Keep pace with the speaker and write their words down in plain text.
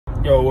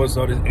Yo, what's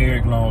up? This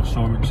Eric Long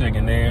Show. We're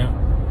checking in.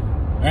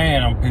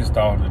 Man, I'm pissed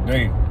off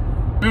today.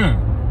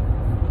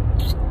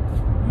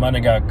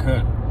 Money got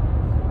cut.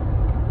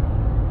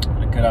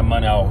 They cut our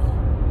money off.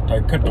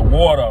 They cut the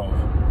water off.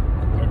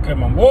 They cut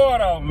my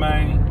water off,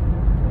 man.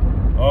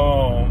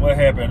 What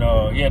happened?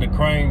 Yeah, the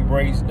crane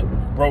brace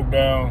broke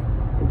down.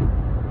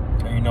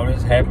 And, you know,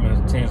 this happens.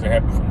 It tends to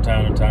happen from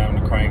time to time.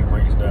 The crane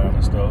breaks down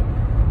and stuff.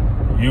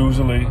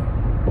 Usually,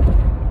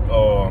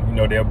 you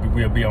know,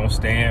 we'll be on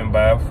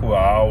standby for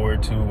an hour or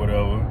two,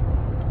 whatever,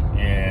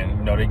 and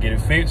you know they get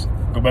it fixed,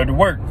 go back to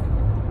work.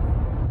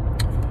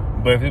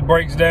 But if it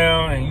breaks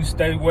down and you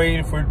stay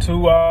waiting for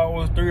 2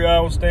 hours, 3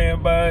 hours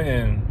standby,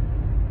 and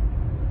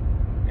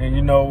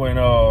you know when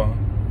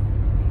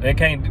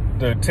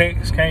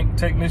technicians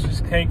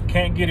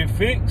can't get it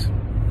fixed,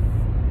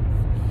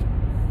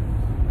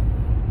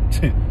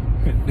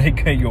 they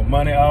cut your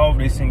money off,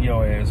 they send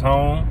your ass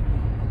home,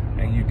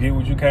 and you get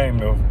what you came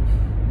to.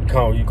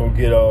 You go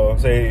get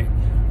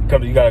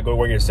you gotta go to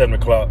work at 7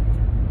 o'clock,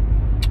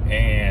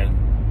 and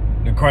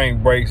the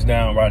crane breaks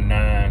down about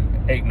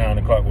 9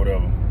 o'clock,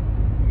 whatever.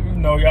 You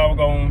know, y'all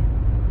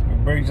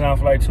it breaks down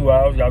for like 2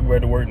 hours. Y'all be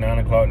ready to work 9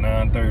 o'clock,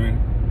 9:30.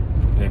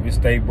 If it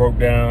stay broke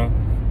down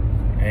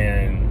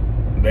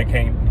and they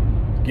can't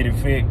get it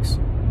fixed,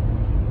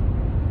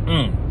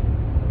 ooh,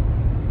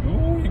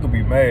 you could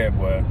be mad,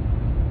 boy.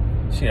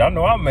 Shit, I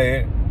know I'm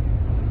mad.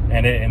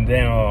 And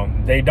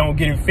then they don't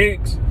get it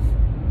fixed.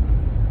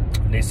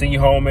 They send you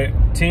home at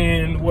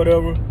 10,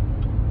 whatever.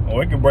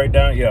 Or it can break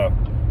down, yeah,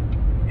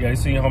 they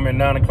send you home at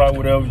 9 o'clock,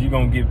 whatever. You're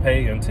going to get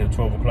paid until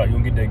 12 o'clock. You're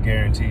going to get that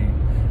guaranteed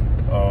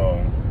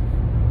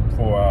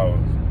 4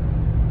 hours.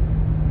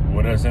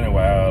 Well, that's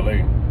anyway,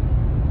 LA.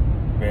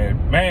 But,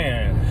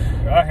 man,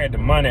 I had the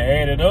money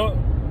added up.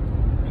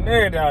 And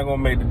everything I'm going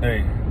to make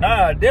today.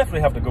 Nah, I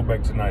definitely have to go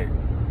back tonight.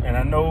 And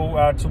I know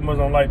I too much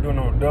don't like doing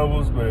no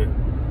doubles, but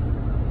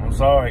I'm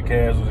sorry,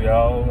 casuals,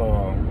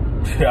 y'all.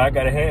 I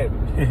got to have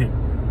it.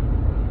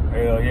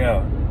 Hell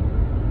yeah.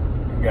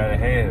 You gotta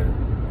have it.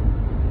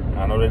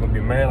 I know they're gonna be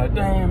mad, like,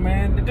 dang,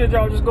 man, did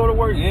y'all just go to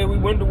work? Yeah, we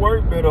went to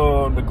work, but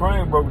the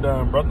crane broke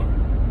down, brother.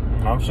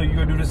 I'm sure you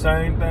gonna do the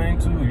same thing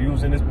too if you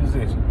was in this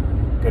position.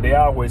 Cause they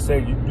always say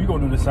you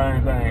gonna do the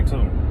same thing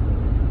too.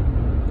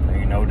 And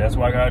you know, that's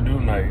what I gotta do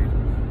tonight.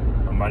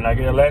 I might not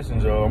get a lasting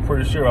job, I'm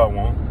pretty sure I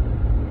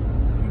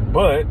won't.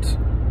 But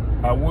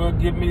I will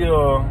give me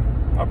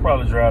I'll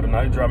probably drive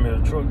tonight, drive me a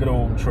truck, good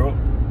old truck.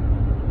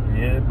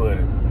 Yeah, but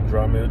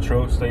drive me a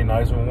truck, stay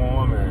nice and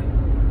warm, and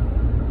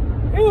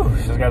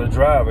just gotta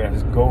drive. I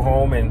just go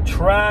home and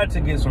try to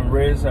get some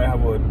rest. I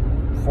have a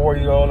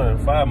 4-year-old and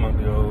a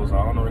 5-month-old, so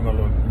I don't know if they're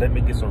gonna let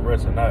me get some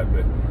rest or not.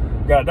 But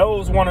yeah,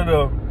 those one of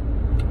the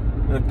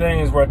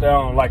things right there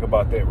I don't like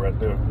about that right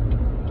there.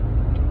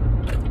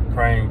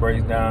 Crane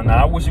breaks down.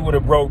 Now I wish it would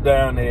have broke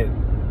down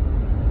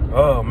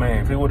oh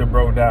man, if it would have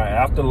broke down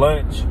after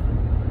lunch,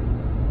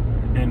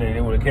 and then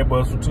it would have kept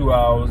us for 2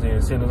 hours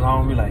and sent us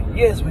home. Be like,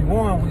 yes, we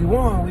won.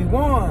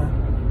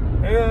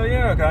 Hell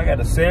yeah, cause I got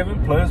a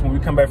 7 plus when we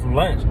come back from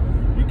lunch,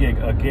 you get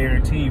a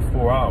guaranteed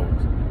 4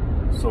 hours.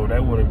 So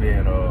that would have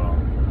been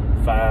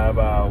 5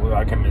 hours.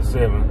 I came at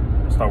 7.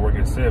 I start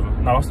working at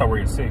 7. No, I start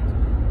working at 6.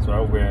 So I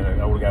would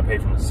have got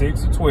paid from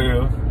 6 to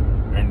 12,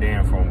 and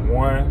then from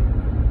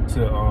 1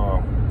 to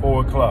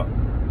 4 o'clock.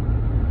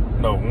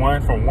 No,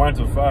 from 1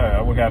 to 5.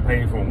 I would have got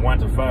paid from 1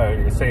 to 5.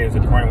 It says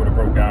that the crane would have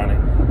broke down at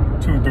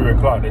 2, 3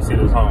 o'clock. They sent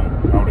us home.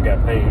 I would have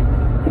got paid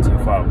until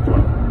 5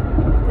 o'clock.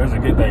 That's a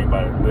good thing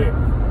about it. But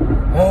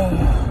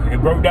it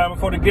broke down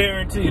before the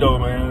guarantee, though,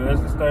 man.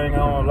 That's the thing I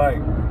don't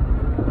like.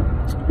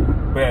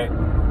 But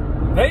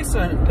they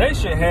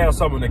should have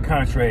something in the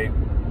contract.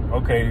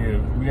 Okay,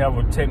 if we have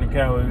a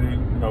technicality,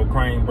 you know,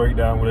 crane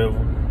breakdown, whatever.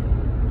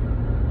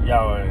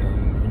 Y'all,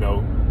 you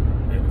know,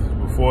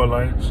 before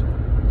lunch,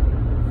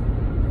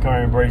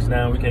 crane breaks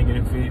down, we can't get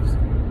it fixed.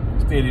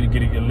 Still need to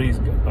get at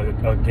least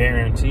a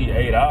guaranteed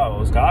 8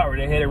 hours. Cause I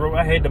already had it.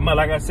 I had the money.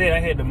 Like I said, I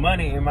had the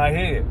money in my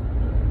head.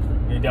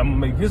 And I'm gonna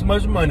make this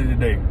much money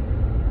today.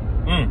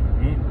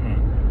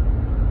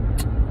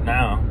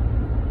 Now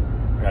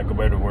I gotta go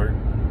back to work.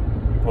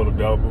 Pull a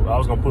double. I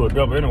was gonna pull a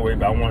double anyway,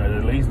 but I wanted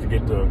at least to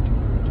get the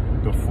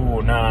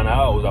full 9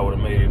 hours. I would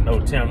have made it. No,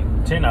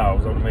 10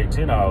 hours. I would have made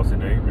 10 hours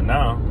today. But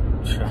now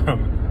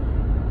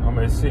I'm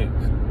at 6.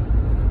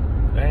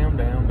 Damn.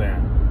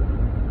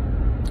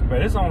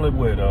 But it's only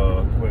what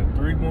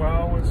 3 more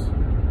hours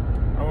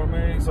I would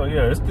make. So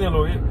yeah, it's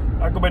still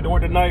I go back to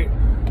work tonight,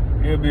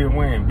 it'll be a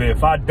win. But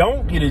if I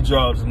don't get a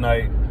job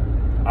tonight,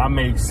 I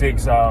make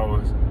 6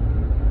 hours,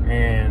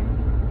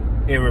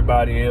 and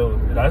everybody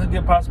else, that's a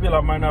good possibility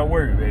I might not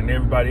work, and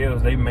everybody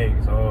else they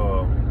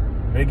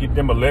get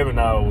them 11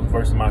 hours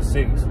versus my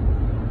 6.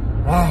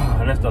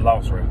 And that's the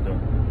loss right there.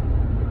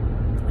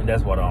 And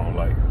that's what I don't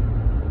like.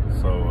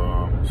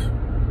 So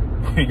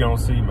we gonna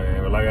see,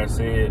 man. But like I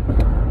said,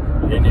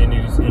 it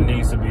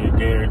needs to be a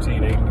guarantee.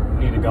 They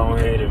need to go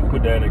ahead and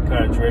put that in the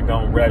contract,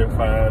 on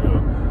ratified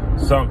or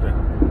something.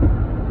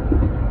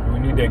 We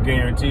need that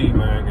guarantee,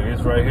 man. Cause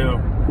it's right here.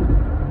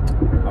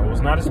 I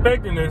was not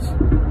expecting this.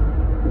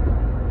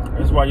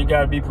 That's why you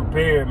gotta be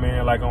prepared,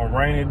 man. Like on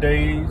rainy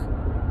days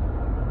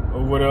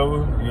or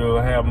whatever,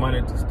 you'll have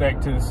money to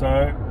stack to the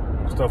side.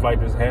 Stuff like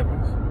this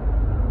happens.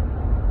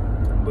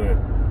 But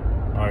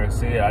like I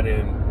said, I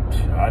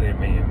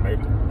didn't make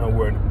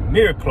nowhere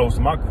near close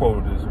to my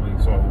quota this week.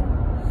 So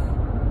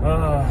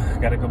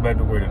gotta go back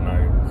to work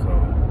tonight.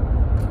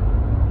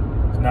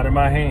 So it's not in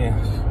my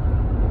hands.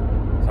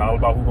 It's all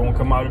about who's gonna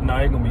come out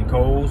tonight. It's gonna be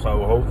cold,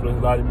 so hopefully a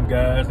lot of them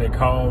guys that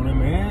call them,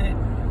 man,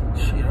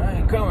 shit, I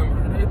ain't coming,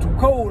 man. It's too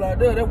cold out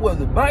there. That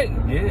weather bite.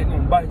 Yeah, it's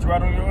gonna bite you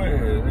right on your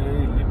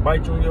ass. It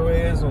bite you on your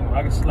ass, and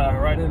I can slide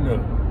right in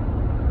there.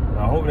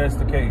 I hope that's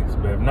the case,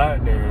 but if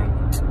not, then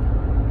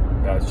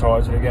gotta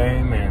charge the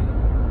game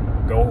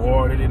and go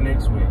hard at it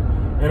next week.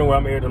 Anyway,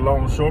 I'm here at the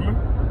Longshoreman.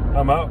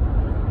 I'm out.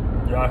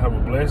 Y'all have a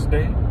blessed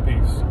day.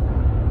 Peace.